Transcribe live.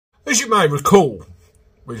As you may recall,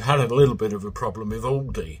 we've had a little bit of a problem with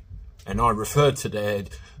Aldi, and I referred to their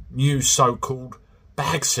new so-called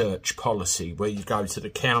bag search policy where you go to the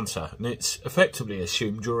counter and it's effectively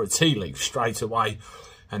assumed you're a tea leaf straight away,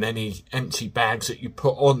 and any empty bags that you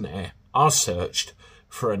put on there are searched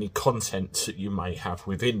for any contents that you may have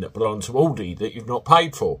within that belong to Aldi that you've not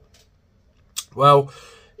paid for. Well,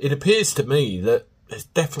 it appears to me that there's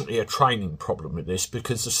definitely a training problem with this,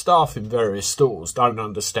 because the staff in various stores don't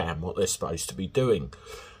understand what they're supposed to be doing.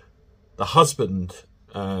 The husband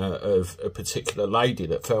of a particular lady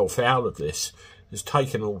that fell foul of this has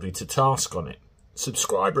taken Aldi to task on it.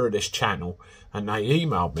 Subscriber of this channel, and they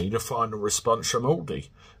emailed me the final response from Aldi.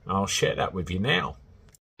 I'll share that with you now.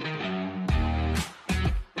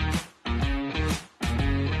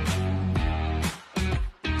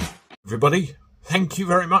 Everybody, thank you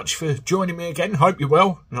very much for joining me again. Hope you're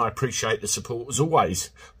well, and I appreciate the support as always.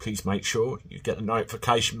 Please make sure you get the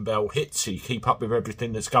notification bell hit so you keep up with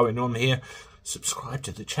everything that's going on here. Subscribe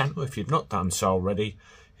to the channel if you've not done so already.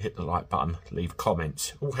 Hit the like button, leave comments.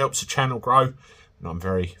 It all helps the channel grow, and I'm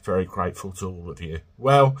very, very grateful to all of you.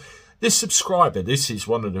 Well, this subscriber, this is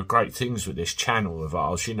one of the great things with this channel of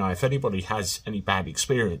ours. You know, if anybody has any bad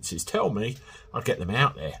experiences, tell me. I'll get them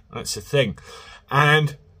out there. That's the thing.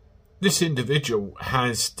 And this individual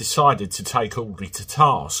has decided to take Aldi to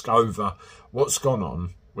task over what's gone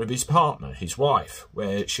on with his partner, his wife,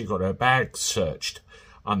 where she got her bag searched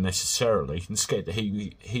unnecessarily and scared the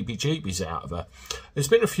heebie-jeebies out of her. There's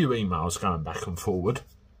been a few emails going back and forward,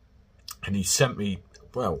 and he sent me,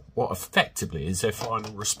 well, what effectively is their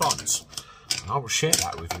final response. And I will share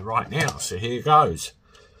that with you right now. So here goes.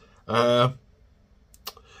 The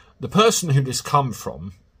person who this come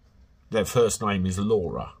from, their first name is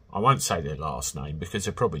Laura. I won't say their last name because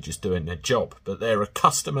they're probably just doing their job, but they're a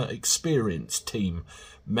customer experience team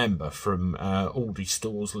member from Aldi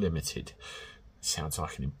Stores Limited. Sounds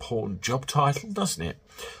like an important job title, doesn't it?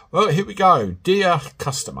 Well, here we go. Dear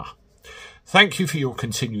customer, thank you for your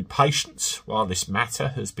continued patience while this matter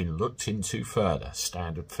has been looked into further.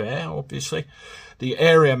 Standard fare, obviously. The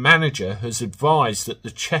area manager has advised that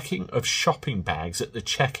the checking of shopping bags at the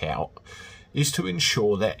checkout is to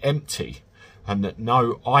ensure they're empty and that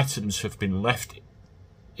no items have been left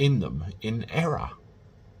in them in error.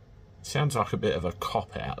 Sounds like a bit of a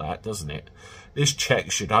cop-out, that, doesn't it? This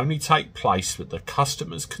check should only take place with the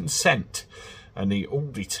customer's consent, and the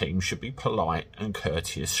Aldi team should be polite and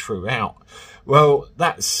courteous throughout. Well,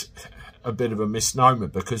 that's a bit of a misnomer,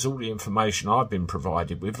 because all the information I've been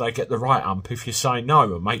provided with, they get the right ump if you say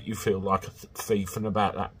no and make you feel like a thief and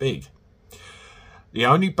about that big. The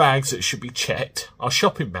only bags that should be checked are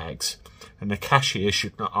shopping bags, and the cashier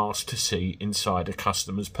should not ask to see inside a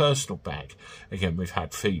customer's personal bag. Again, we've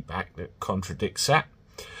had feedback that contradicts that.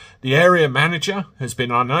 The area manager has been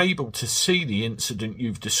unable to see the incident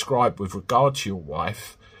you've described with regard to your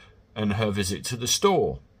wife and her visit to the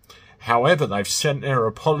store. However, they've sent their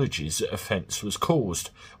apologies that offence was caused.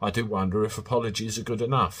 I do wonder if apologies are good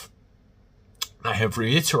enough. They have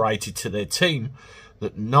reiterated to their team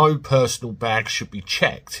that no personal bags should be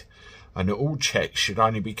checked, and that all checks should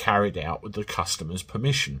only be carried out with the customer's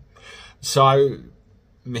permission. So,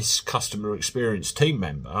 Miss Customer Experience team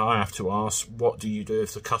member, I have to ask, what do you do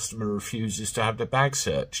if the customer refuses to have their bag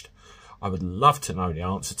searched? I would love to know the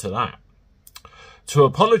answer to that. To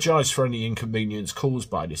apologise for any inconvenience caused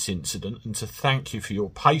by this incident and to thank you for your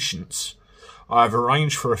patience, I have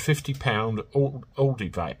arranged for a £50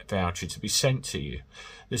 Aldi voucher to be sent to you.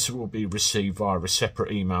 This will be received via a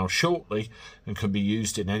separate email shortly and can be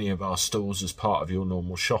used in any of our stores as part of your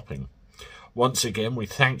normal shopping. Once again, we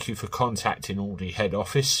thank you for contacting Aldi head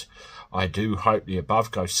office. I do hope the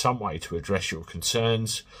above goes some way to address your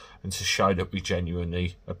concerns and to show that we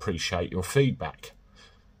genuinely appreciate your feedback.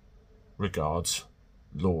 Regards,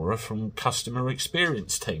 Laura from Customer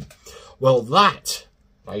Experience Team. Well, that,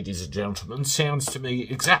 ladies and gentlemen, sounds to me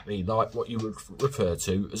exactly like what you would refer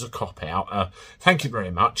to as a cop-out. Thank you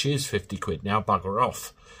very much. Here's 50 quid now, bugger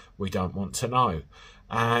off. We don't want to know.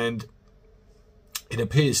 And it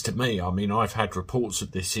appears to me, I mean, I've had reports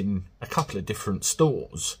of this in a couple of different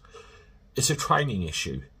stores. It's a training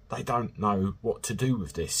issue. They don't know what to do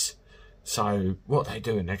with this. So what they're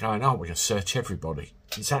doing, they're going, oh, we're going to search everybody.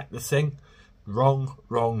 Is that the thing? Wrong,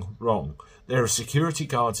 wrong, wrong. There are security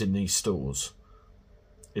guards in these stores.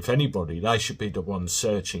 If anybody, they should be the ones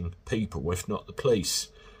searching people, if not the police.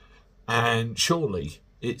 And surely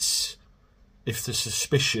it's, if the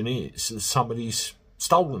suspicion is that somebody's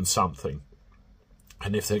stolen something,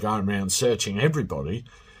 and if they're going around searching everybody,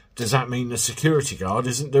 does that mean the security guard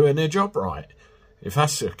isn't doing their job right? If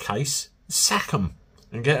that's the case, sack them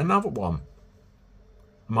and get another one.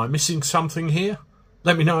 Am I missing something here?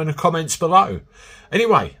 Let me know in the comments below.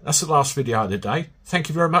 Anyway, that's the last video of the day. Thank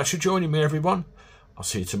you very much for joining me, everyone. I'll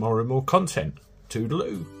see you tomorrow with more content.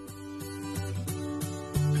 Toodaloo.